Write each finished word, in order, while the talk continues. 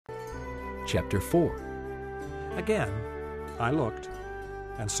chapter 4. Again, I looked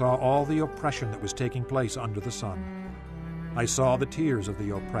and saw all the oppression that was taking place under the sun. I saw the tears of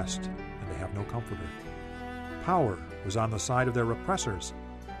the oppressed, and they have no comforter. Power was on the side of their oppressors,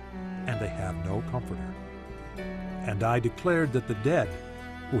 and they have no comforter. And I declared that the dead,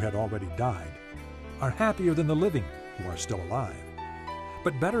 who had already died, are happier than the living, who are still alive.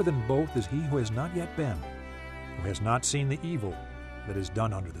 But better than both is he who has not yet been, who has not seen the evil that is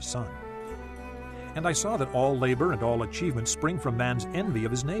done under the sun. And I saw that all labor and all achievement spring from man's envy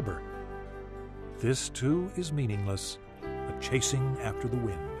of his neighbor. This too is meaningless, a chasing after the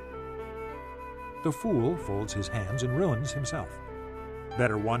wind. The fool folds his hands and ruins himself.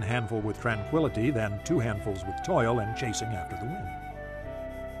 Better one handful with tranquility than two handfuls with toil and chasing after the wind.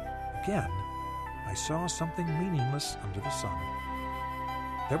 Again, I saw something meaningless under the sun.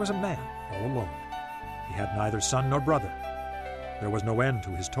 There was a man all alone. He had neither son nor brother. There was no end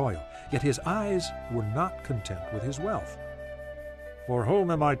to his toil, yet his eyes were not content with his wealth. "For whom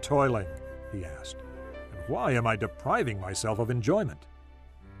am I toiling?" he asked, "and why am I depriving myself of enjoyment?"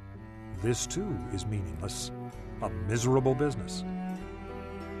 This too is meaningless, a miserable business.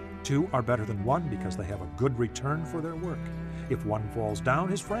 Two are better than one because they have a good return for their work. If one falls down,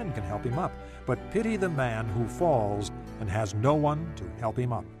 his friend can help him up, but pity the man who falls and has no one to help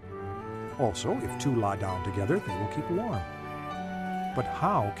him up. Also, if two lie down together, they will keep warm. But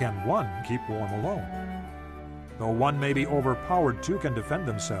how can one keep warm alone? Though one may be overpowered, two can defend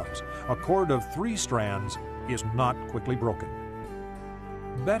themselves. A cord of 3 strands is not quickly broken.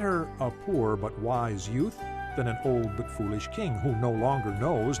 Better a poor but wise youth than an old but foolish king who no longer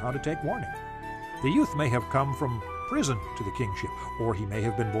knows how to take warning. The youth may have come from prison to the kingship, or he may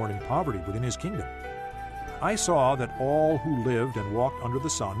have been born in poverty within his kingdom. I saw that all who lived and walked under the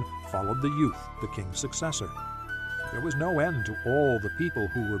sun followed the youth, the king's successor. There was no end to all the people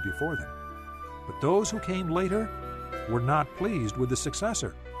who were before them. But those who came later were not pleased with the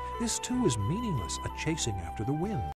successor. This too is meaningless, a chasing after the wind.